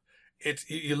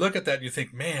 You look at that and you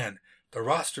think, man, the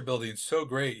roster building is so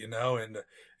great, you know, and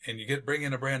you bring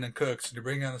in a Brandon Cooks and you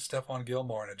bring in a Stephon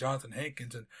Gilmore and a Jonathan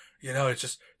Hankins, and, you know,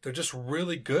 they're just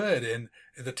really good, and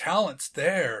the talent's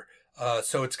there.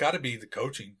 So it's got to be the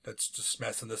coaching that's just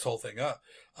messing this whole thing up.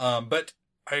 But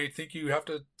I think you have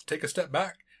to take a step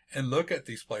back and look at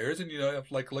these players, and, you know,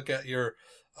 have, like, look at your,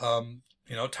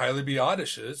 you know, Tyler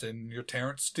Biadishes and your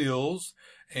Terrence Steels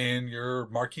and your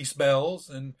Marquise Bells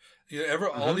and, you know,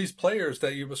 all these players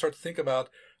that you start to think about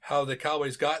how the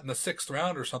Cowboys got in the 6th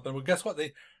round or something. Well, guess what?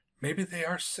 Maybe they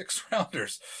are 6th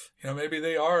rounders. You know, maybe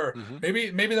they are,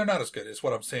 maybe they're not as good, is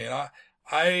what I'm saying.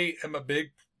 I am a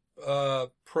big,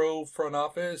 pro front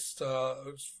office,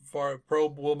 pro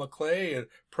Will McClay and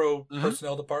pro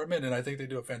personnel department. And I think they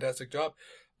do a fantastic job,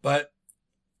 but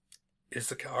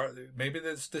maybe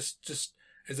this just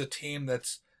is a team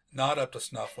that's not up to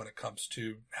snuff when it comes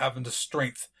to having the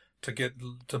strength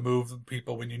to move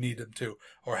people when you need them to,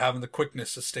 or having the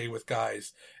quickness to stay with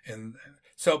guys. And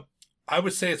so I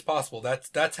would say it's possible.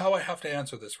 That's how I have to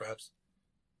answer this, Rabs.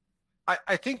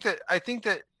 I think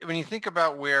that when you think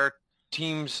about where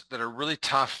teams that are really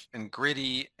tough and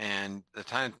gritty, and the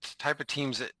type of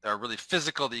teams that are really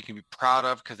physical that you can be proud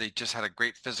of because they just had a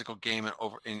great physical game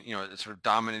and you know, it sort of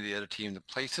dominated the other team, the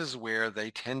places where they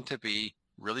tend to be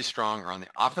really strong are on the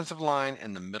offensive line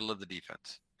and the middle of the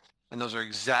defense. And those are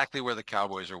exactly where the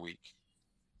Cowboys are weak.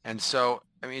 And so,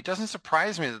 I mean, it doesn't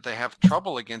surprise me that they have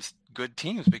trouble against good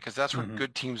teams, because that's where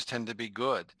good teams tend to be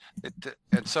good.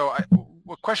 And so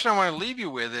what question I want to leave you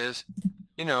with is,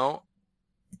 you know,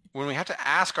 when we have to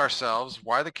ask ourselves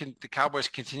why the Cowboys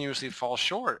continuously fall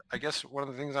short, I guess one of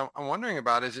the things I'm wondering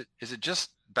about is it just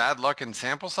bad luck in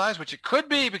sample size, which it could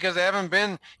be because they haven't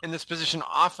been in this position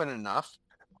often enough,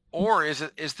 or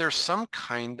is there some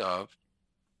kind of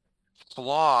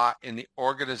flaw in the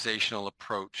organizational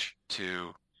approach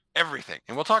to everything?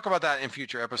 And we'll talk about that in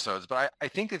future episodes, but I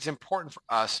think it's important for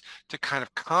us to kind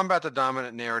of combat the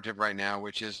dominant narrative right now,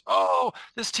 which is, oh,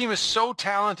 this team is so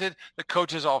talented, the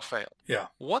coaches all failed. Yeah.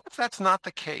 What if that's not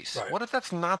the case? Right. What if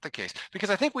that's not the case? Because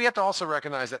I think we have to also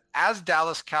recognize that as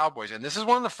Dallas Cowboys, and this is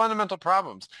one of the fundamental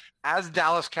problems, as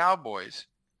Dallas Cowboys,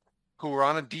 who are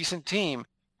on a decent team,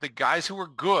 the guys who are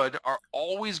good are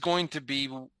always going to be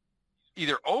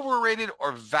either overrated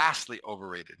or vastly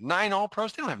overrated. 9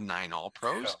 All-Pros, they don't have 9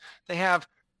 All-Pros. Yeah. They have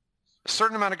a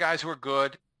certain amount of guys who are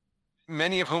good,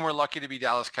 many of whom are lucky to be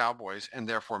Dallas Cowboys and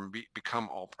therefore become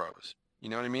All-Pros. You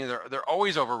know what I mean? They're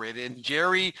always overrated. And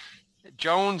Jerry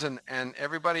Jones and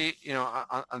everybody, you know,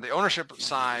 on the ownership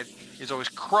side is always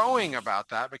crowing about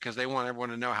that because they want everyone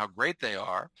to know how great they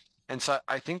are. And so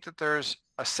I think that there's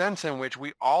a sense in which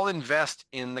we all invest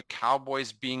in the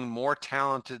Cowboys being more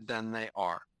talented than they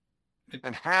are.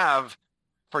 And have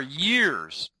for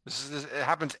years. It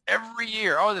happens every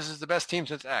year. Oh, this is the best team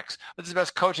since X. This is the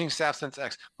best coaching staff since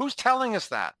X. Who's telling us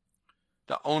that?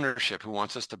 The ownership who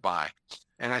wants us to buy.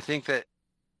 And I think that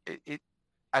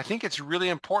I think it's really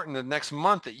important the next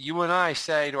month that you and I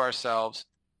say to ourselves,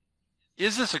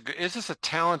 is this a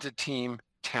talented team?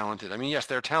 Talented. I mean, yes,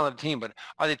 they're a talented team, but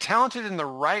are they talented in the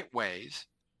right ways?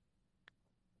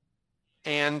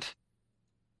 And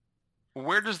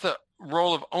where does the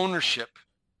role of ownership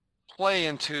play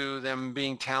into them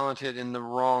being talented in the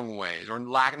wrong ways, or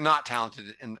not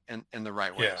talented in the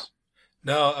right ways? Yeah.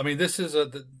 No, I mean,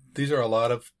 these are a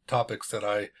lot of topics that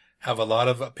I have a lot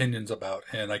of opinions about,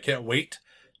 and I can't wait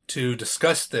to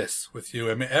discuss this with you.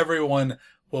 I mean, everyone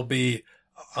will be,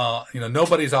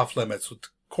 nobody's off limits with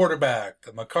quarterback,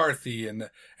 the McCarthy, and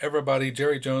everybody.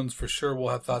 Jerry Jones for sure will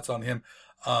have thoughts on him,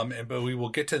 but we will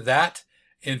get to that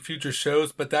in future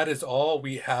shows. But that is all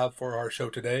we have for our show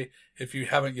today. If you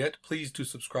haven't yet, please do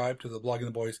subscribe to the Blogging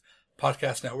the Boys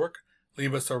podcast network.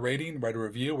 Leave us a rating, write a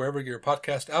review wherever you get your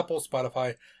podcast, Apple,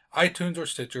 Spotify, iTunes, or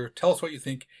Stitcher. Tell us what you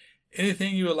think.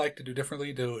 Anything you would like to do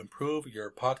differently to improve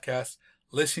your podcast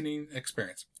listening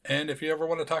experience. And if you ever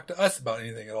want to talk to us about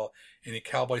anything at all, any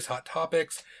Cowboys hot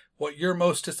topics, what you're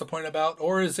most disappointed about,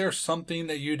 or is there something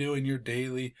that you do in your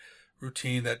daily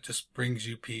routine that just brings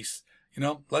you peace,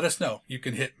 let us know. You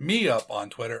can hit me up on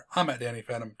Twitter. I'm at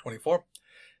DannyPhantom24.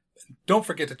 Don't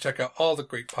forget to check out all the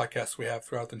great podcasts we have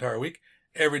throughout the entire week.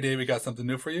 Every day we got something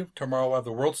new for you. Tomorrow we'll have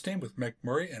the World's Team with Meg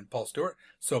Murray and Paul Stewart,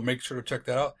 so make sure to check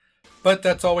that out. But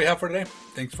that's all we have for today.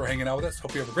 Thanks for hanging out with us.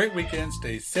 Hope you have a great weekend.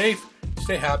 Stay safe,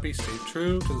 stay happy, stay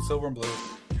true to the silver and blue,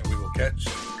 and we will catch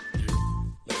you later.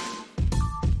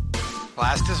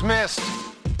 Class dismissed.